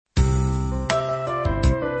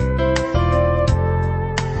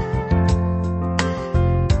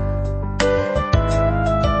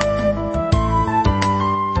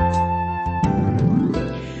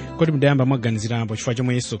Kodi mdayamba mwaganizirapo chifukwa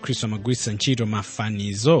chomwe Yesu Khristu amagwiritsa ntchito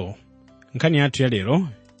mafanizo? Nkhani yathu ya lero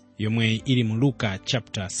yomwe ili mu Luka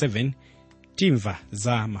chapter 7 timva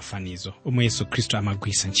za mafanizo omwe Yesu Khristu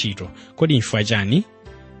amagwiritsa ntchito. Kodi nchifukwa chani?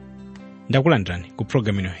 Ndakulandirani ku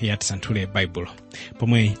program ino ya Tisanthule Bible,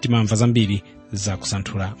 pomwe timamva zambiri za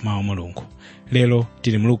kusanthula mawu a Mulungu. Lero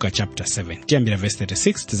tili mu Luka chapter 7, tiyambira verse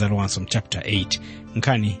 36 tizalowanso mu chapter 8,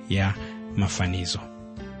 nkhani ya mafanizo.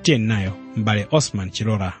 Tiyeni nayo mbale Osman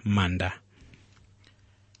Chilora Manda.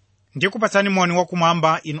 Ndikupatsani moni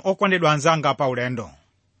wakumwamba inu okondedwa anzanga pa ulendo.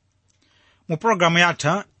 Mu programu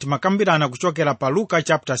yatha timakambirana kuchokera pa Luka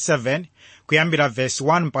chapter 7 kuyambira verse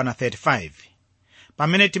 1 mpaka 35.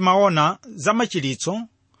 Pamene timaona za machiritso,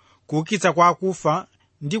 kuukitsa kwa akufa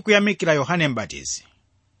ndi kuyamikira Yohane Mbatizi.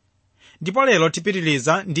 Ndipo lero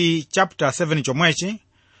tipitiliza ndi chapter 7 chomwechi,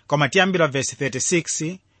 koma tiyambira verse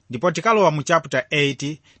 36 ndipo tikalowa mu chapter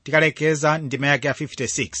 8 tikalekeza ndime yake ya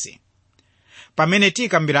 56. Pamene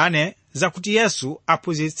tikambirane zakuti Yesu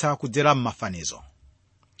aphunzitsa kudzera mmafanizo.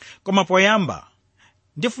 Koma poyamba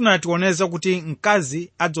ndifuna tioneza kuti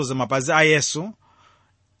mkazi adzoza mapazi a Yesu.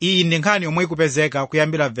 Iyi ndi nkhani yomwe ikupezeka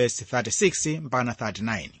kuyambira verse 36 mpaka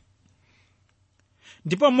 39.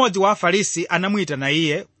 Ndipo mmodzi wa Afarisi anamuyitana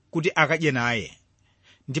iye kuti akadye naye.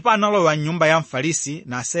 Ndipo analowa m'nyumba ya Mfarisi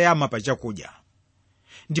naseyama pa chakudya.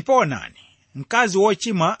 Ndipo onani, mkazi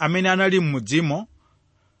wochimwa amene anali m'mudzimo,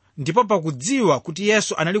 ndipo pakudziwa kuti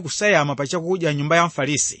Yesu anali kuseyama pa chakudya m'nyumba ya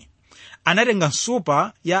Mfarisi, anatenga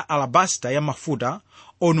nsupa ya alabasta ya mafuta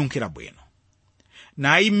onunkhira bwino,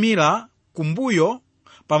 nayimira kumbuyo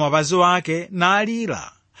pa mapazi ake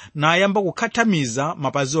nalira, nayamba kukhathamiza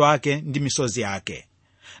mapazi ake ndi misozi yake,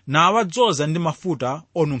 nawadzoza ndi mafuta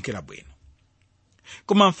onunkhira bwino.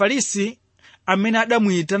 Koma Mfarisi amene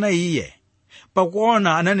adamuyitana iye,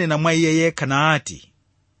 pakuona ananena mwa iye yekha nati,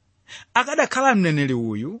 akadakhala mneneri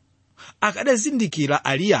uyu, akadazindikira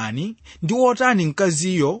ali yani ndi wotani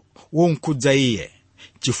mkaziyo womkhudza iye,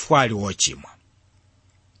 chifukwa ali wochimwa.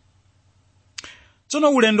 Tsono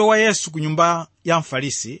ulendo wa Yesu ku nyumba ya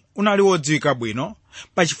Mfarisi unali wodziwika bwino,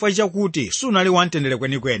 pachifukwa chakuti sunali wamtendere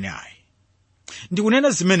kwenikweni ayi. Ndikunena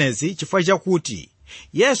zimenezi chifukwa chakuti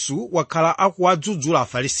Yesu wakhala akuwadzudzula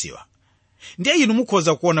Afarisiwa. Ndiye inu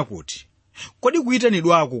mukhoza kuona kuti kodi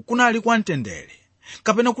kuyitanidwako kunali kwa mtendere,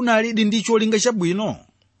 kapena kunali ndi cholinga chabwino?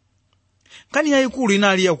 Nkhani yayikulu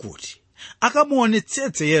inali yakuti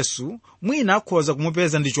akamuonetsetse Yesu mwina akhoza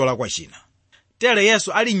kumupeza ndi cholakwa china. Tere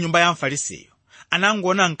Yesu ali m'nyumba ya Mfarisiyo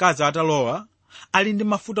anangoona mkazi atalowa ali ndi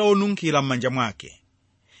mafuta onunkhira m'manja mwake.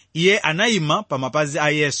 Iye anayima pa mapazi a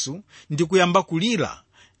Yesu ndi kuyamba kulira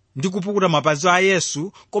ndi kupukuta mapazi a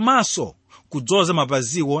Yesu, komanso kudzoza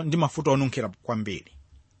mapaziwo ndi mafuta onunkhira kwambiri.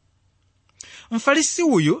 Mfarisi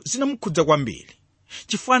uyu zinamukhudza kwambiri,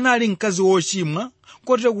 chifukwa anali mkazi wochimwa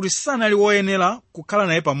kotero kuti sanali woyenera kukhala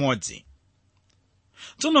naye pamodzi.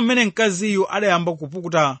 Tsono mmene mkaziyu adayamba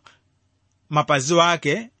kupukuta mapazi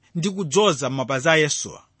ake ndi kudzoza mapazi a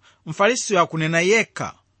Yesuwa, Mfarisiyo akunena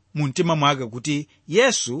yekha mu mtima mwake kuti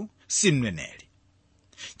Yesu si mneneri,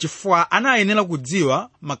 chifukwa anayenera kudziwa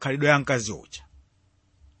makhalidwe ya mkazi uja.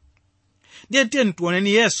 Ndiye tiyeni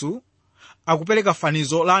tuoneni Yesu akupereka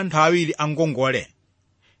fanizo la anthu awiri angongole.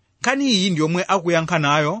 Nkhani iyi ndi yomwe akuyankha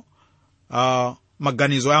nayo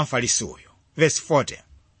maganizo ya Mfarisi uyu. Verse 40.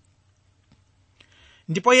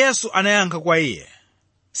 Ndipo Yesu anayankha kwa iye,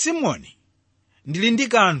 Simoni, ndili ndi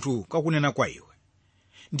kanthu kakunena kwa iwe.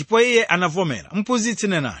 Ndipo iye anavomera, Mphunzitsi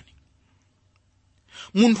nenani.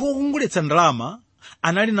 Munthu wokongoletsa ndalama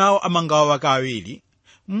anali nawo amangawa wake awiri.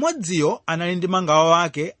 Mmodziyo anali ndi mangawa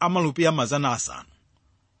wake amalupiya 500,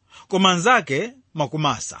 koma nzake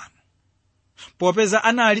 50. Popeza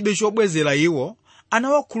analibe chobwezera iwo,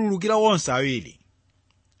 anawakhululukira wonse awiri.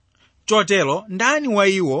 Chotero ndani wa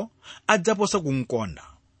iwo adzaposa kumkonda?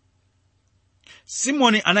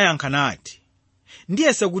 Simoni anayankha nati,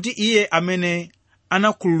 ndiyesa kuti iye amene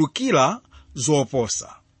anakhululukira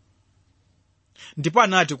zoposa. Ndipo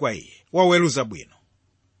anati kwa iye, waweruza bwino.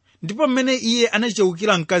 Ndipo mmene iye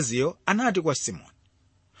anachewukira mkaziyo, anati kwa Simoni,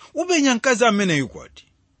 upenya mkazi ameneyu kodi?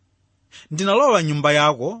 Ndinalowa nyumba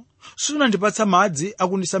yako, sunandipatsa madzi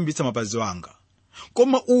akundisambitsa mapazi anga,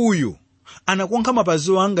 koma uyu anakonkha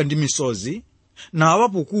mapazi anga ndi misozi,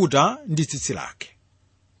 nawapukuta ndi tsitsi lake.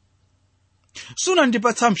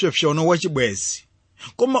 Sunandipatsa mpsopsono wachibwezi,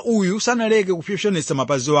 koma uyu sanaleke kupsopsonetsa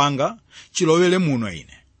mapazi anga chilowere muno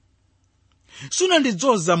ine.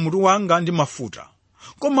 Sunandidzoza mutu wanga ndi mafuta,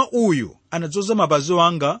 koma uyu anadzoza mapazi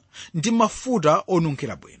anga ndi mafuta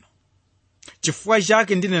onunkhira bwino. Chifukwa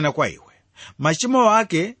chake ndinena kwa iwe, machimo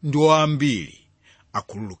ake ndi ambiri,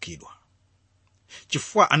 akhululukidwa.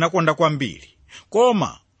 Chifukwa anakonda kwambiri,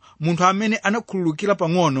 koma munthu amene anakhululukira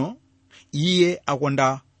pang'ono, iye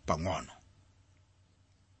akonda pang'ono.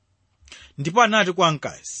 Ndipo anati kwa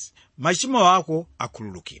mkazi, machimo ako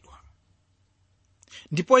akhululukidwa.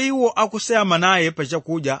 Ndipo iwo akuseyama naye pa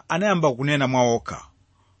chakudya anayamba kunena mwaokha,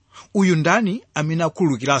 uyu ndani amene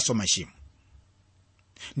akhululukiranso machimo?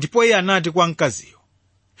 Ndipo iye anati kwa mkaziyo,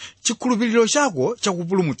 chikhulupiriro chako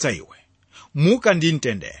chakupulumutsa iwe, muka ndi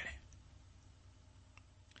mtendere.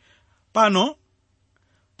 Pano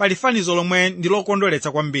pali fanizo lomwe ndi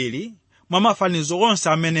lokondweretsa kwambiri mwa mafanizo onse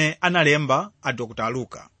amene analemba a Dr.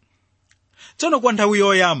 Luka. Tsono kwa nthawi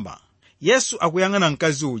yoyamba Yesu akuyang'ana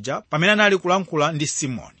mkazi uja pamene anali kulankhula ndi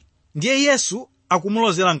Simoni. Ndiye Yesu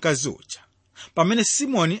akumulozera mkazi uja pamene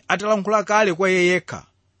Simoni atalankhula kale kwa iye yekha,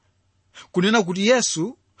 kunena kuti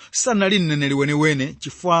Yesu sanali mneneri weniweni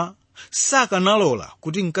chifukwa sakanalola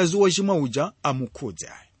kuti mkazi wochimwa uja amukhudze.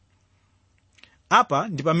 Apa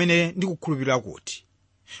ndi pamene ndikukhulupirira kuti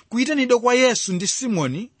kuyitanidwa kwa Yesu ndi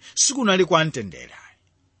Simoni sikunali kwa mtendere,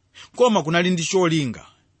 koma kunali ndi cholinga.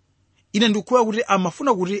 Ine ndikuwa kuti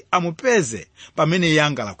amafuna kuti amupeze pamene iye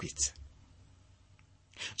angalakwitse.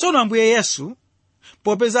 Tsono Ambuye Yesu,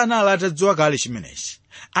 popeza anali atadziwa kale chimenechi,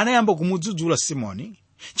 anayamba kumudzudzula Simoni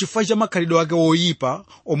chifukwa cha makhalidwe ake oyipa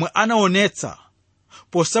omwe anaonetsa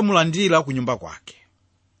posamulandira ku nyumba kwake.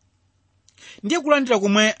 Ndiye kulandira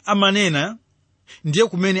komwe amanena ndiye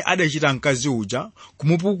kumene adachita mkazi uja,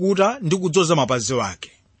 kumupukuta ndi kudzoza mapazi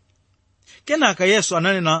wake. Kenaka Yesu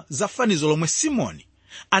ananena za fanizo lomwe Simoni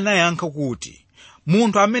anayankha kuti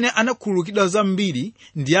munthu amene anakhululukidwa zambiri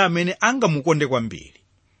ndiye amene angamukonde kwambiri.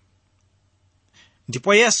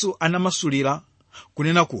 Ndipo Yesu anamasulira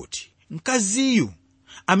kunena kuti mkaziyu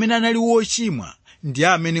amene anali wochimwa ndiye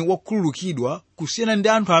amene wakhululukidwa kusiyana ndi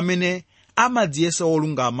anthu amene amadziyesa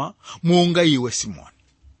olungama monga iwe Simoni.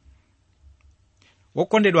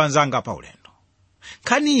 Wokondedwa anzanga pa ulendo,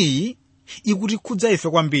 nkhani iyi ikutikhudza ife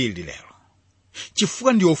kwambiri lero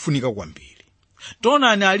chifukwa ndi yofunika kwambiri.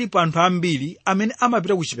 Taonani alipo anthu ambiri amene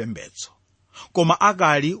amapita ku chipembedzo koma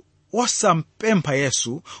akali osampempha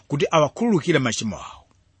Yesu kuti awakhululukire machimo awo.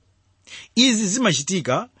 Izi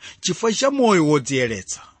zimachitika chifukwa cha moyo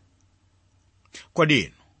wodziyeretsa. Kodi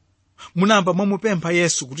inu munamba mwamupempha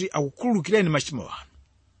Yesu kuti akukhululukireni machimo anu?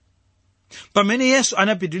 Pamene Yesu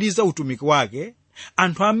anapitiriza utumiki wake,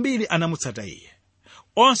 anthu ambiri anamutsata iye,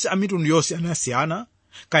 onse a mitundu yosiyanasiyana,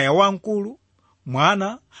 kaya wamkulu,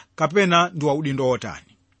 mwana, kapena ndi waudindo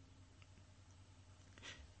otani.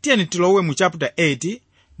 Tiyeni tilowe mu chapter 8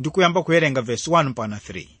 ndi kuyamba kuwerenga verse 1 mpaka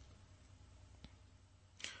 3.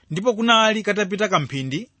 Ndipo kunali katapita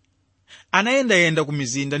kamphindi, anayendayenda ku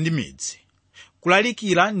mizinda ndi midzi,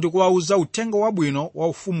 kulalikira ndi kuwauza uthenga wabwino wa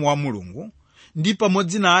ufumu wa Mulungu, ndi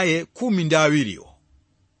pamodzi naye 12.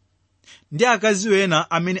 Ndi akazi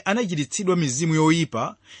wena amene anachiritsidwa mizimu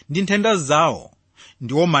yoyipa ndi nthenda zawo,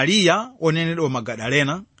 ndiwo Mariya onenedwa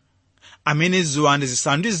Magadalena, amene ziwanda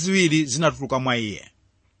zisanu ndi ziwiri zinatuluka mwa iye,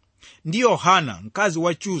 ndi Yohana mkazi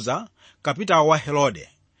wa Chuza kapitawo wa Herode,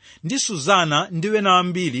 ndi Suzana ndi wena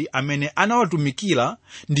ambiri amene anawatumikira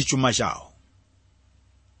ndi chuma chawo.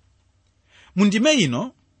 Mundime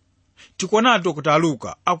ino tikuona Dr.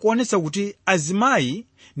 Luka akuonetsa kuti azimayi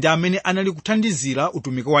ndi amene anali kuthandizira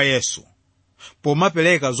utumiki wa Yesu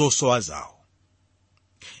pomapereka zosowa zawo.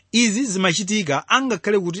 Izi zimachitika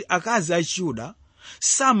angakhale kuti akazi a Chiyuda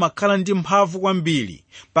samakhala ndi mphamvu kwambiri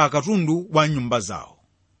pa katundu wa nyumba zawo.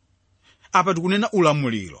 Apa tikunena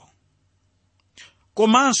ulamuliro.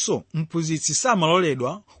 Komanso mphunzitsi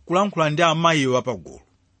samaloledwa kulankhula ndi amayi wapagulu.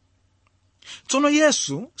 Tsono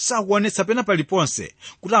Yesu sakuonetsa pena paliponse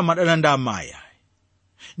kuti amadana ndi amayi,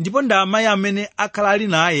 ndipo ndi amayi amene akhala ali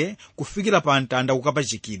naye kufikira pa mtanda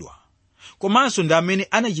kukapachikidwa, komanso ndi amene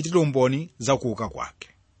anachitira umboni za kuuka kwake.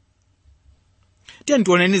 Tiyeni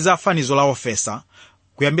tioneni za fanizo la ofesa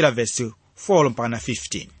kuyambira verse 4 mpaka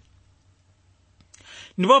 15.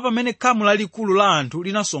 Ndipo pamene khamu lalikulu la anthu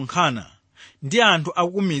linasonkhana ndi anthu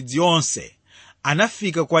akumidzi yonse,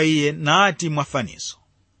 anafika kwa iye nati mwafanizo.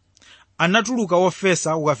 Anatuluka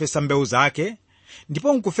wofesa kukafesa mbewu zake,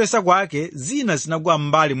 ndipo mkufesa kwake zina zinagwa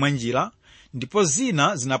m'mbali mwa njira, ndipo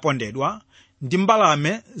zina zinapondedwa ndi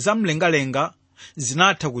mbalame zamlengalenga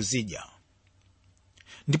zinatha kuzidya.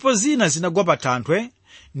 Ndipo zina zinagwa pa thanthwe,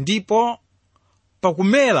 ndipo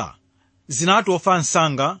pakumera zinatofa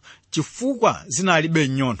msanga chifukwa zinalibe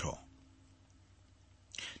nyontho.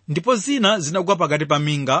 Ndipo zina zinagwa pakati pa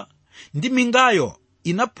minga, ndi mingayo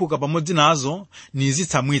inaphuka pamodzi nazo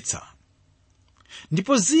nizitsamwitsa.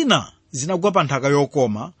 Ndipo zina zinagwa pa nthaka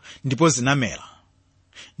yokoma, ndipo zinamera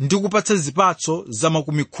ndi kupatsa zipatso za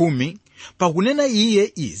 10. Pakunena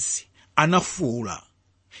iye izi anafuwula,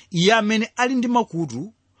 iye amene ali ndi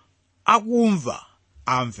makutu akumva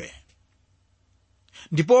amve.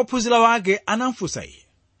 Ndipo ophunzira wake anamufunsa iye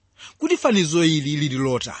kuti fanizo ili lili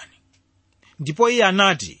lotani. Ndipo iye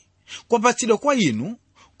anati, kwapatsidwa kwa inu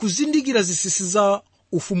kuzindikira zinsinsi za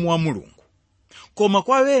ufumu wa Mulungu, koma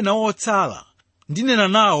kwa wena otsala ndinena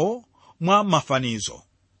nawo mwa mafanizo,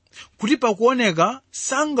 kuti pakuoneka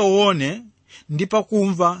sangaone ndi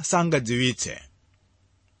pakumva sangadziwitse.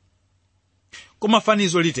 Koma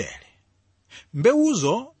fanizo litere,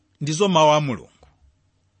 mbewuzo ndizo mawu a Mulungu,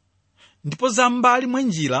 ndipo zam'mbali mwa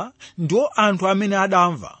njira ndiwo anthu amene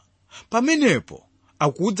adamva. Pamenepo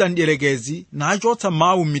akudza mdierekezi nachotsa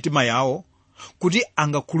mawu m'mitima yawo kuti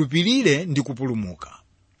angakhulupirire ndi kupulumuka.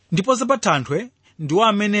 Ndipo zapathanthwe ndiwo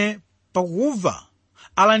amene pakumva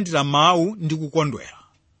alandira mawu ndi kukondwera,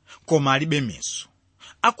 koma alibe mizu.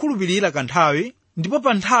 Akhulupirira kanthawi, ndipo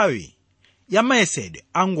pa nthawi ya mayesedwe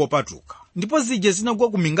angopatuka. Ndipo zija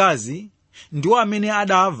zinagwa ku mingazi ndiwo amene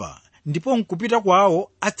adamva, ndipo mkupita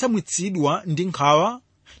kwawo atsamwitsidwa ndi nkhawa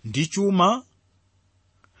ndi chuma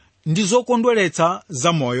ndi zokondweretsa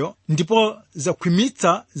zamoyo, ndipo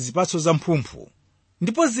zakhwimitsa zipatso zamphumphu.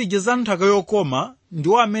 Ndipo zija za nthaka yokoma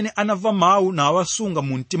ndiwo amene anamva mawu nawasunga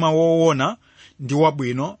mu mtima woona ndi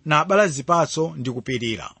wabwino, nabala zipatso ndi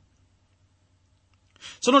kupirira.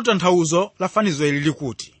 Tsono tanthauzo la fanizo ili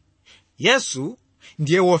likuti Yesu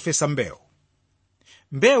ndiye wofesa mbewu.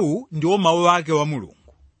 Mbewu ndiwo mawu ake wa Mulungu.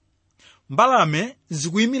 Mbalame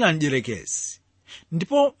zikuyimira mdierekezi,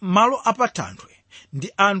 ndipo malo apathanthwe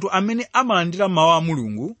ndi anthu amene amalandira mawu a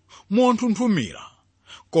Mulungu monthunthumira,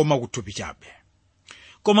 koma kuthupi chabe.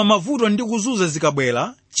 Koma mavuto ndi kuzunza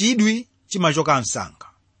zikabwera, chidwi chimachoka msanga.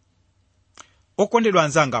 Okondedwa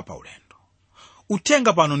anzanga pa ulendo,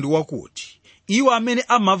 uthenga pano ndi wakuti iwo amene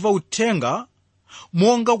amamva uthenga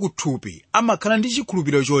monga kuthupi amakhala ndi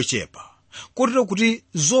chikhulupiriro chochepa, kotero kuti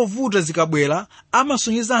zovuta zikabwera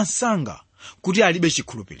amasonyeza msanga kuti alibe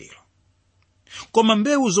chikhulupiriro. Koma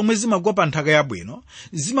mbewu zomwe zimagwa pa nthaka yabwino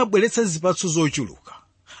zimabweretsa zipatso zochuluka.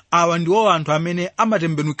 Awa ndiwo anthu amene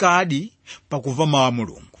amatembenukadi pakumva mawu a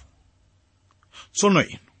Mulungu. Tsono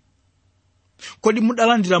inu, kodi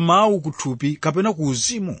mudalandira mawu kuthupi kapena ku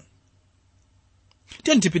uzimu?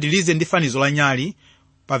 Tipitirize ndi fanizo la nyali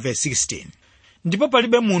pa verse 16. Ndipo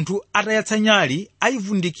palibe munthu atayatsa nyali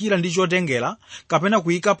ayivundikira ndi chotengera kapena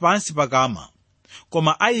kuyika pansi pakama,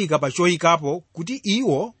 koma ayika pa choyikapo kuti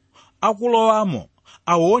iwo akulowamo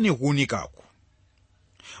aone kuunikako.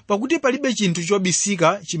 Pakuti palibe chinthu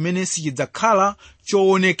chobisika chimene sichidzakhala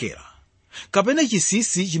choonekera, kapena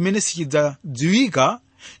chisisi chimene sichidzadziwika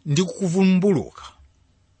ndi kuvumbuluka.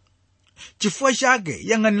 Chifukwa chake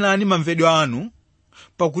yang'anirani mamvedwe anu,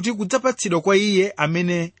 pakuti kudzapatsidwa kwa iye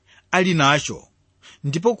amene ali nacho,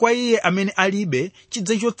 ndipo kwa iye amene alibe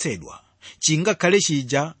chidzachotsedwa, chingakhale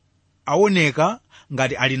chija aoneka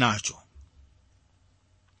ngati ali nacho.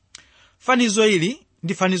 Fanizo ili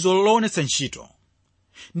ndi fanizo loonetsa ntchito,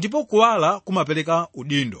 ndipo kuwala kumapereka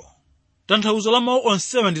udindo. Tanthauzo la mawu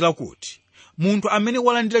onsewa ndi lakuti munthu amene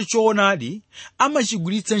walandira choonadi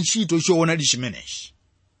amachigwiritsa ntchito choonadi chimenechi.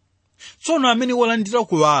 Tsono amene walandira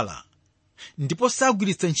kuwala ndipo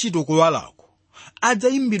sagwiritsa ntchito kuwalako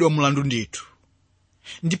adzayimbidwa mlandu ndithu.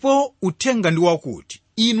 Ndipo uthenga ndi wakuti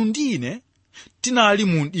inu ndi ine tinali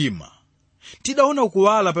mu mdima, tidaona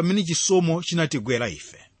kuwala pamene chisomo chinatigwera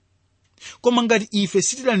ife. Koma ngati ife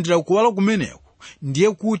sitilandira kuwala kumeneku,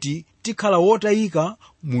 ndiye kuti tikhala wotayika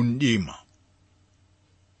mu mdima.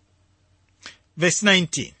 Verse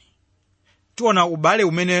 19. Tiona ubale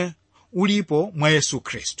umene ulipo mwa Yesu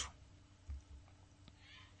Khristu.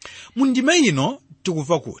 Mu ndima ino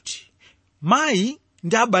tikuva kuti mayi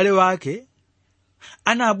ndi abale wake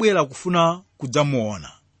anabwera kufuna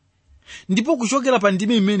kudzamuona. Ndipo kuchokera pa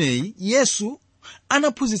ndima imeneyi Yesu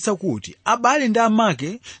anaphunzitsa kuti abale ndi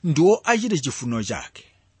amake ndiwo achite chifuniro chake.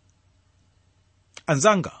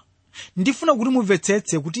 Anzanga, ndifuna kuti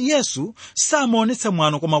mumvetsetse kuti Yesu samaonetsa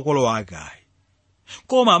mwano kwa makolo ake ayi,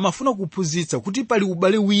 koma amafuna kuphunzitsa kuti pali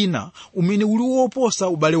ubale wina umene uli woposa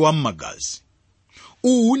ubale wa m'magazi.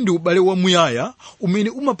 Uwu ndi ubale wamuyaya umene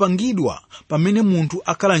umapangidwa pamene munthu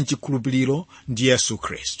akhala mchikhulupiriro ndi Yesu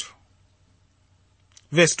Khristu.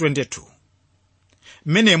 Verse 22.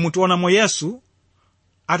 Mmene mutiwonamo Yesu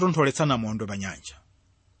atontholetsa namondo pa nyanja.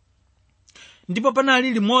 Ndipo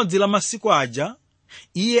panali limodzi la masiku aja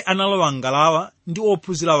iye analowa ngalawa ndi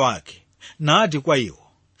ophunzira wake, nati kwa iwo,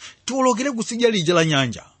 tiwolokere kutsidya lija la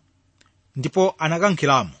nyanja. Ndipo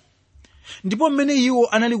anakankhiramo. Ndipo mmene iwo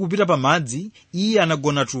anali kupita pa madzi, iye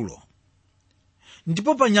anagona tulo.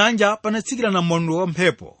 Ndipo pa nyanja panatsikira namondo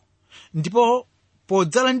wamphepo, ndipo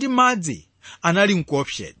podzala ndi madzi anali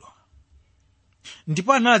nkuopsedwa.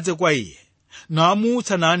 Ndipo anadza kwa iye,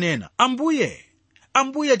 namutsa nanena, Ambuye,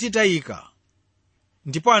 Ambuye titayika.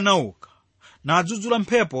 Ndipo anauka, nadzudzula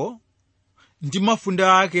mphepo ndi mafunde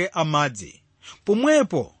ake amadzi.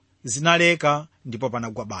 Pomwepo zinaleka ndipo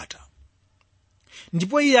panagwa bata.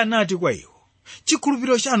 Ndipo iye anati kwa iwo,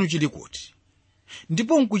 chikhulupiriro chanu chili kuti?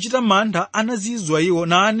 Ndipo nkuchita mantha anazizwa iwo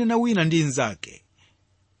nanena wina ndi mnzake,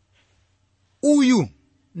 uyu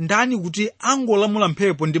ndani kuti angolamula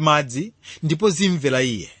mphepo ndi madzi ndipo zimvera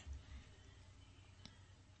iye?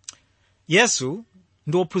 Yesu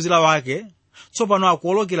ndi ophunzira wake tsopano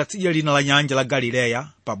akuwolokera tsidya lina la nyanja la Galileya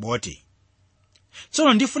pa boti.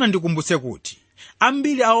 Tsono ndifuna ndikumbutse kuti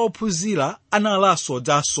ambiri a ophunzira anali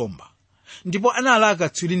asodzi asomba ndipo anali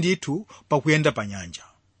akatswiri ndithu pakuyenda pa nyanja.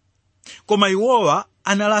 Koma iwowa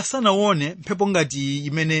anali asanaone mphepo ngati iyi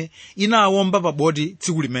imene inawomba pa boti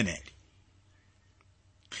tsiku limeneli.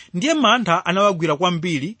 Ndiye mantha anawagwira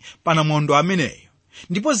kwambiri pa namondwe ameneyo,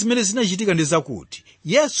 ndipo zimene zinachitika ndi zakuti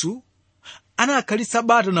Yesu anakhalitsa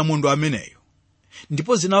bata namondwe ameneyo,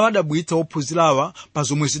 ndipo zinawadabwitsa ophunzirawa pa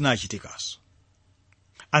zomwe zinachitikaso.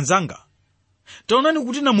 Anzanga, taonani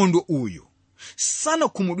kuti namondwe uyu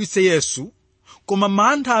sanakhumudwitse Yesu, koma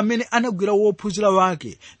mantha amene anagwira wophunzira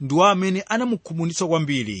wake ndiwo amene anamukhumudwitsa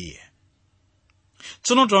kwambiri iye.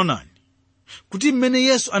 Tsono taonani kuti mmene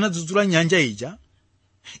Yesu anadzudzula nyanja ija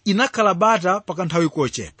inakhala bata pakanthawi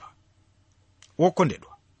kochepa.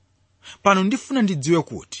 Wokondedwa, pano ndifuna ndidziwe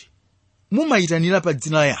kuti mumayitanira pa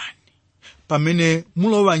dzina yani pamene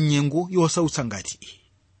mulowa nyengo yosautsa ngati iyi.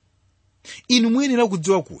 Inu muyenera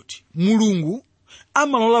kudziwa kuti Mulungu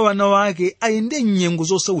amalola wana wake ayende nyengo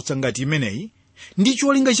zosautsa ngati imeneyi ndi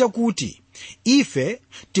cholinga chakuti ife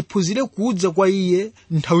tiphunzire kudza kwa iye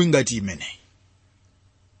nthawi ngati imeneyi.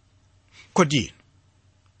 Kodi inu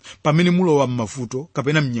pamene mulowa m'mavuto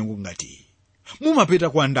kapena mnyengo ngati iyi mumapita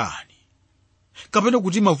kwa ndani, kapena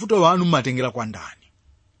kuti mavuto wanu matengera kwa ndani?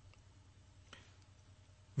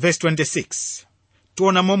 Verse 26,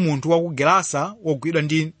 tuonamo munthu wa ku Gerasa wogwidwa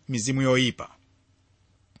ndi mizimu yoyipa.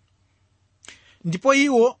 Ndipo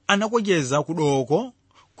iwo anakocheza kudoko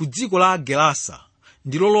ku dziko la Gerasa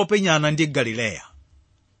ndilo lopenyana ndi Galileya.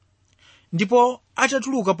 Ndipo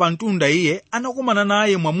atatuluka pa mtunda iye anakumana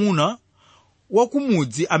naye mwamuna wa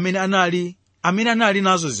kumudzi amene anali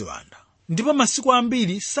nazo ziwanda. Ndipo masiku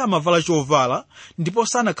ambiri samavala chovala, ndipo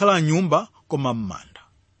sanakhala m'nyumba koma m'manda.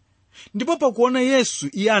 Ndipo pakuona Yesu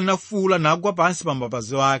iye anafuwula nagwa pansi pa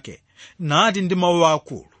mapazi ake, nati ndi mawu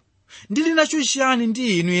akulu, ndili nacho chiyani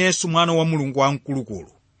ndi inu Yesu mwana wa Mulungu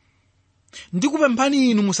wamkulukulu?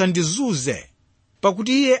 Ndikupemphani inu musandizunze.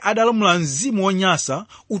 Pakuti iye adalamula mzimu wonyansa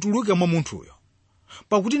utuluke mwa munthuyo.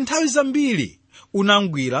 Pakuti nthawi zambiri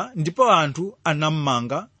unamgwira, ndipo anthu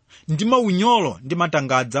anammanga ndi maunyolo ndi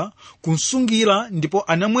matangadza kumsungira, ndipo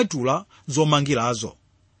anamwetula zomangirazo,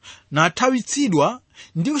 nathawitsidwa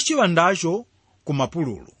ndi chiwandacho ku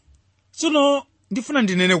mapululu. Tsono ndifuna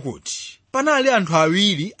ndinene kuti panali anthu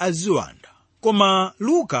awiri aziwanda, koma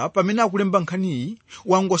Luka pamene akulemba nkhaniyi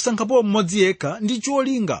wangosankhapo mmodzi yekha ndi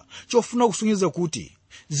cholinga chofuna kusonyeza kuti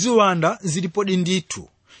ziwanda zilipodi ndithu,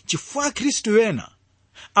 chifukwa Khristu ena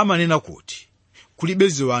amanena kuti kulibe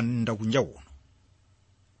ziwanda kunja kuno.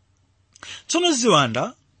 Tsono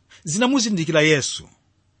ziwanda zinamuzindikira Yesu,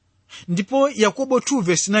 ndipo Yakobo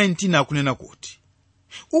 2:19 akunena kuti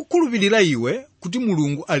ukhulupirira iwe kuti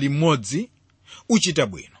Mulungu ali mmodzi, uchita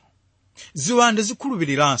bwino. Ziwanda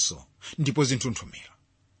zikhulupiriranso ndipo zinthunthumira.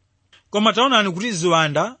 Koma taonani kuti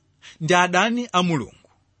ziwanda ndi adani a Mulungu,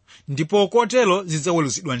 ndipo kotero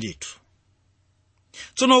zidzaweruzidwa ndithu.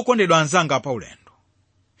 Tsono okondedwa anzanga pa ulendo,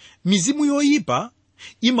 mizimu yoyipa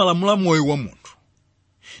imalamula moyo wa munthu,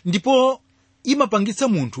 ndipo imapangitsa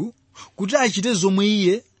munthu kuti achite zomwe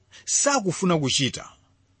iye sakufuna kuchita,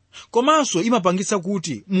 komanso imapangitsa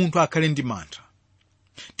kuti munthu akhale ndi mantha.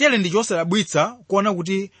 Tere ndi chosadabwitsa kuona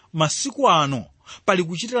kuti masiku ano pali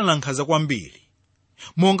kuchitirana nkhanza kwambiri,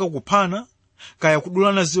 monga kuphana kaya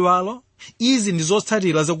kudulana ziwalo. Izi ndi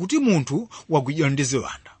zotsatira zakuti munthu wagwidwa ndi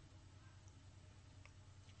ziwanda.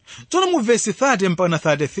 Tsono mu verse 30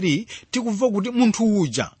 mpaka 33 tikumva kuti munthu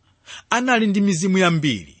uja anali ndi mizimu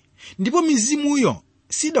yambiri, ndipo mizimuyo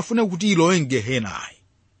sidafune kuti ilowe m'Gehena ayi.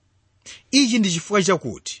 Ichi ndi chifukwa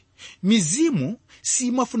chakuti mizimu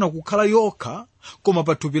simafuna kukhala yokha koma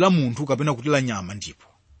pa thupi la munthu kapena kuti la nyama.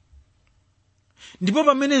 Ndipo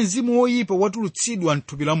pamene mzimu woyipa watulutsidwa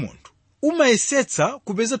m'thupi la munthu, umayesetsa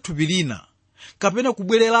kupeza thupi lina kapena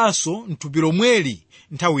kubwereranso m'thupi lomweli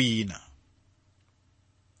nthawi ina.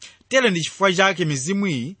 Tere ndi chifukwa chake mizimu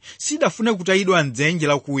iyi sidafune kutayidwa m'dzenje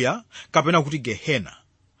lakuya kapena kuti Gehena,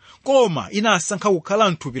 koma inasankha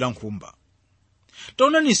kukhala m'thupi la nkhumba.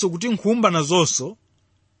 Taonaninso kuti nkhumba nazonso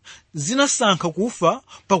zinasankha kufa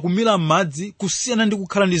pakumira m'madzi kusiyana ndi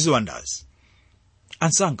kukhala ndi ziwandazi.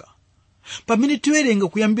 Ansanga, pamene tiwerenga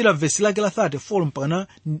kuyambira vesi lake la 34 mpaka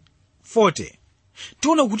 40,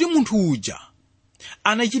 tiona kuti munthu uja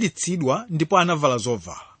anachiritsidwa ndipo anavala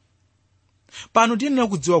zovala. Pano tiyenera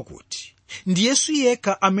kudziwa kuti ndi Yesu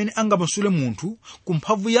yekha amene angamasule munthu ku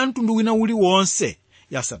mphamvu ya mtundu wina uliwonse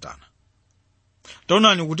ya Satana.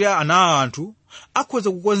 Taonani kuti ana a anthu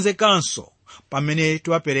akhoza kukonzekanso pamene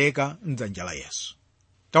tiwapereka m'dzanja la Yesu.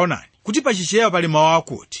 Taonani kuti pachichewa pali mawu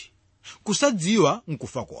akuti kusadziwa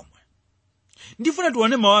nkufa komwe. Ndifuna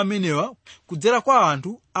tione mawu amenewa kudzera kwa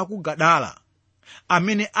anthu aku Gadara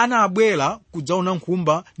amene anabwera kudzaona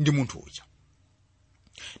nkhumba ndi munthu uja.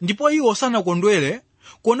 Ndipo iwo sanakondwere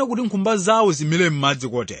kuona kuti nkhumba zawo zimire m'madzi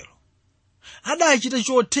kotero. Adachita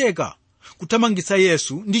chotheka kuthamangitsa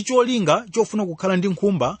Yesu ndi cholinga chofuna kukhala ndi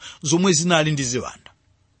nkhumba zomwe zinali ndi ziwanda.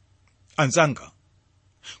 Anzanga,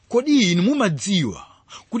 kodi inu mumadziwa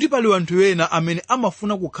kuti pali anthu ena amene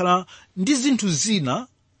amafuna kukhala ndi zinthu zina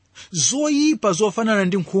zoyipa zofanana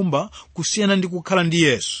ndi nkhumba kusiyana ndi kukhala ndi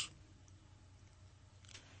Yesu?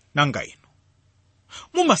 Nanga inu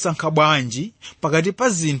mumasankha bwanji pakati pa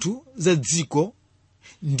zinthu za dziko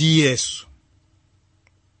ndi Yesu?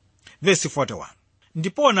 Verse 41.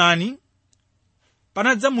 Ndipo onani,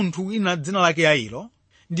 panadza munthu wina dzina lake Yairo,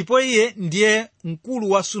 ndipo iye ndiye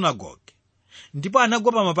mkulu wa sunagoge. Ndipo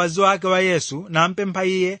anagwa pa mapazi ake wa Yesu nampempha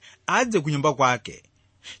iye adze ku nyumba kwake,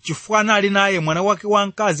 chifukwa anali naye mwana wake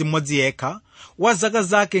wamkazi mmodzi yekha wa zaka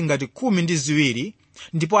zake ngati 12,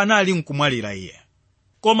 ndipo anali nkumwalira iye.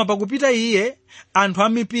 Koma pakupita iye, anthu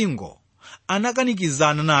amipingo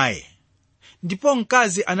anakanikizana naye. Ndipo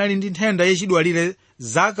mkazi anali ndi nthenda yachidwalire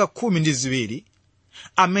zaka 12,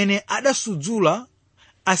 amene adasudzula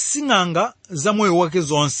asing'anga za moyo wake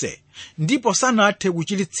zonse, ndipo sanathe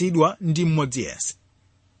kuchiritsidwa ndi mmodzi yense.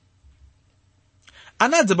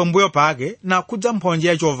 Anadza pambuyo pake nakhudza mphonje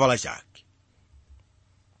ya chovala chake.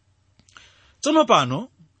 Tsono pano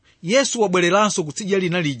Yesu wabwereranso kutsidya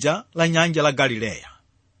lina lija la nyanja la Galileya.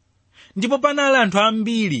 Ndipo panali anthu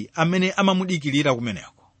ambiri amene amamudikirira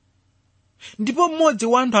kumeneko. Ndipo mmodzi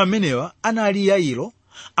wa anthu amenewa anali Yairo,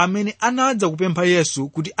 amene anadza kupempha Yesu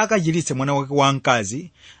kuti akachiritse mwana wake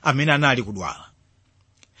wamkazi amene anali kudwala.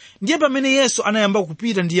 Ndiye pamene Yesu anayamba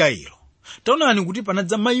kupita ndi Yairo, taonani kuti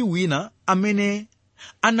panadza mayi wina amene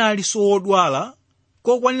anali wodwala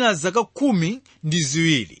kokwanira zaka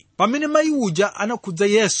 12. Pamene mayi uja anakhudza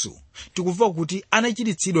Yesu, tikumva kuti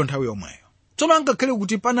anachiritsidwa nthawi yomweyo. Tsono ngakhale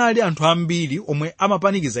kuti panali anthu ambiri omwe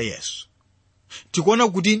amapanikiza Yesu, tikuona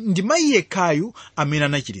kuti ndi mayi yekhayu amene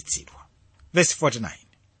anachiritsidwa. Verse 49.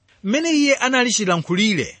 Mmene iye anali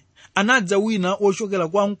chilankhulire, anadza wina ochokera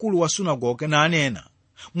kwa mkulu wa sunagoge nanena,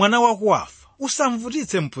 mwana wako wafa,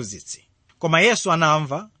 usamvutitse mphunzitsi. Koma Yesu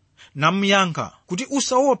anamva namuyankha kuti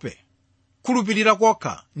usaope, khulupirira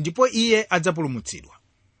kokha ndipo iye adzapulumutsidwa.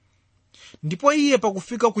 Ndipo iye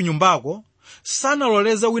pakufika ku nyumbako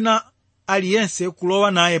sanaloleza wina aliyense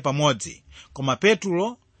kulowa naye pamodzi, koma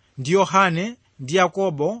Petro ndi Yohane ndi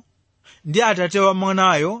Yakobo ndi atate wa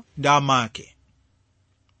mwanayo ndi amake.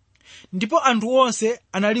 Ndipo anthu onse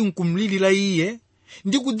anali nkumlirira iye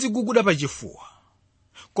ndi kudziguguda pachifuwa.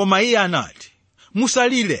 Koma iye anati,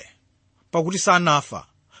 musalire, pakuti sanafa,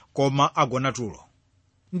 koma agona tulo.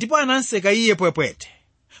 Ndipo ananseka iye pwepwete,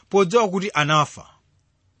 podziwa kuti anafa.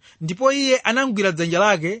 Ndipo iye anamugwira dzanja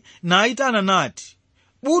lake nayitana nati,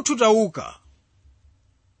 buthu tauka.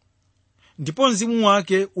 Ndipo mzimu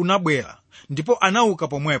wake unabwera, ndipo anauka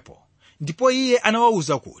pomwepo. Ndipo iye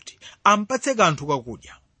anawawuza kuti ampatse kanthu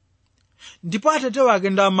kakudya. Ndipo atate wake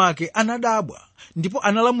ndi amake anadabwa, ndipo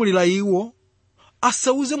analamulira iwo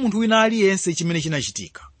asauze munthu wina aliyense chimene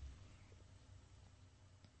chinachitika.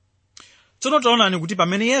 Tsono taonani kuti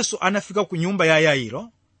pamene Yesu anafika ku nyumba ya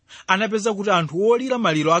Yairo, anapeza kuti anthu olira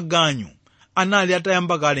maliro aganyu anali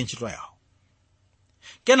atayamba kale ntchito yawo.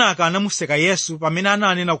 Kenaka anamuseka Yesu pamene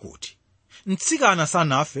ananena kuti mtsikana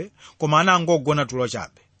sanafe, koma anangogona tulo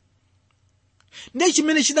chabe. Ndiye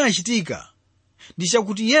chimene chinachitika ndi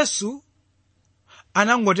chakuti Yesu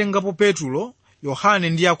anangotengapo Petro, Yohane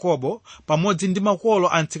ndi Yakobo pamodzi ndi makolo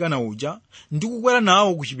a mtsikana uja ndi kukwera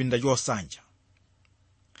nawo ku chipinda chosanja.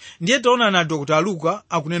 Ndiye taonani Dr. Luka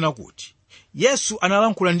akunena kuti Yesu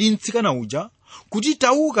analankhula ndi mtsikana uja kuti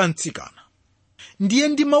tauka mtsikana. Ndiye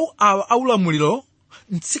ndi mawu awa aulamuliro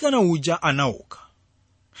mtsikana uja anauka.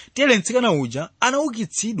 Tere mtsikana uja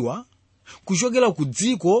anaukitsidwa kuchokera ku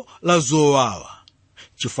dziko la zowawa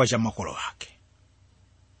chifukwa cha makolo ake.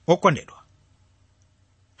 Okondedwa,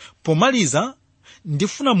 pomaliza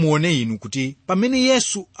ndifuna muone inu kuti pamene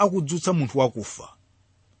Yesu akudzutsa munthu wakufa,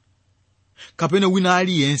 kapena wina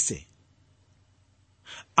aliyense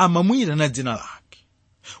amamuyitana dzina lake.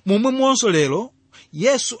 Momwemonso lero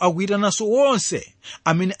Yesu akuyitananso onse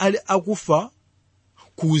amene ali akufa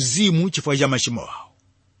ku uzimu chifukwa cha machimo awo.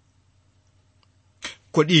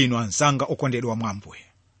 Kodi inu anzanga okondedwa mwa Ambuye,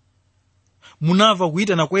 munamva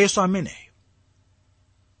kuyitana kwa Yesu ameneyo?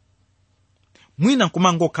 Mwina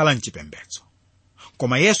kumangokhala mchipembedzo,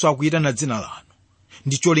 koma Yesu akuyitana dzina lanu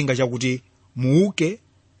ndi cholinga chakuti muuke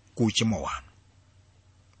ku uchimo wanu.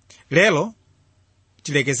 Lero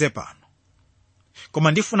tilekeze pano,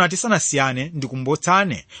 koma ndifuna tisanasiyane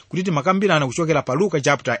ndikumbotsane kuti timakambirana kuchokera pa Luka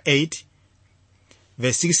chapter 8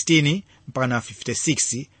 verse 16 mpaka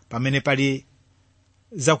 56, pamene pali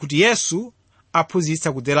zakuti Yesu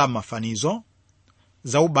aphunzitsa kudzera mafanizo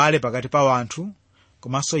za ubale pakati pa anthu,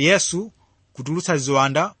 komanso Yesu kutulutsa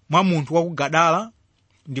ziwanda mwa munthu wa ku Gadara,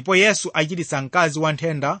 ndipo Yesu achiritsa mkazi wa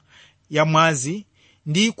nthenda ya mwazi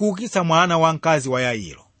ndi kuukitsa mwana wa mkazi wa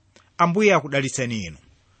Yairo. Ambuye akudalitseni inu.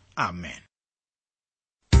 Amen.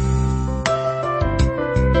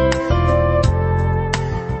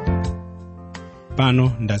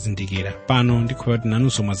 Pano ndazindikira, pano ndikhoya kuti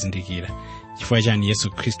nanunso mwazindikira chifukwa chani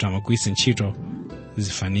Yesu Khristu amagwiritsa ntchito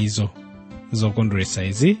zifanizo zokondweretsa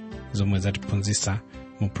izi zomwe zatiphunzitsa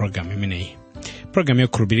mu programu imeneyi. Programu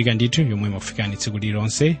yokhulupirika ndithu yomwe imafikani tsiku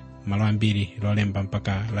lililonse, malo ambiri lolemba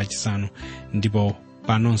mpaka lachisanu, ndipo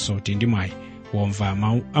panonso tili ndi mwayi womva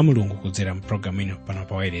mawu a Mulungu kudzera mu programu ino pano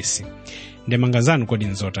pa wailesi. Ndemanga zanu kodi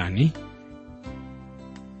nzotani?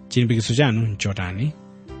 Chilimbikitso chanu nchotani?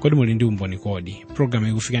 Kodi muli ndi umboni kodi? Programu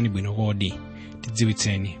ikufikani bwino kodi?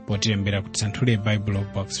 Tidziwitseni potilembera kuti Tisanthule Bible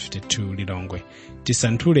Box 52 Lilongwe,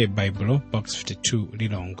 Tisanthule Bible Box 52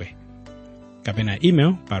 Lilongwe, kapena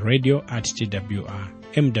email pa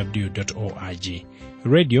radio@twrmw.org,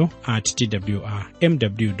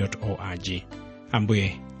 radio@twrmw.org.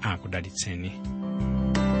 Ambuye akudalitseni.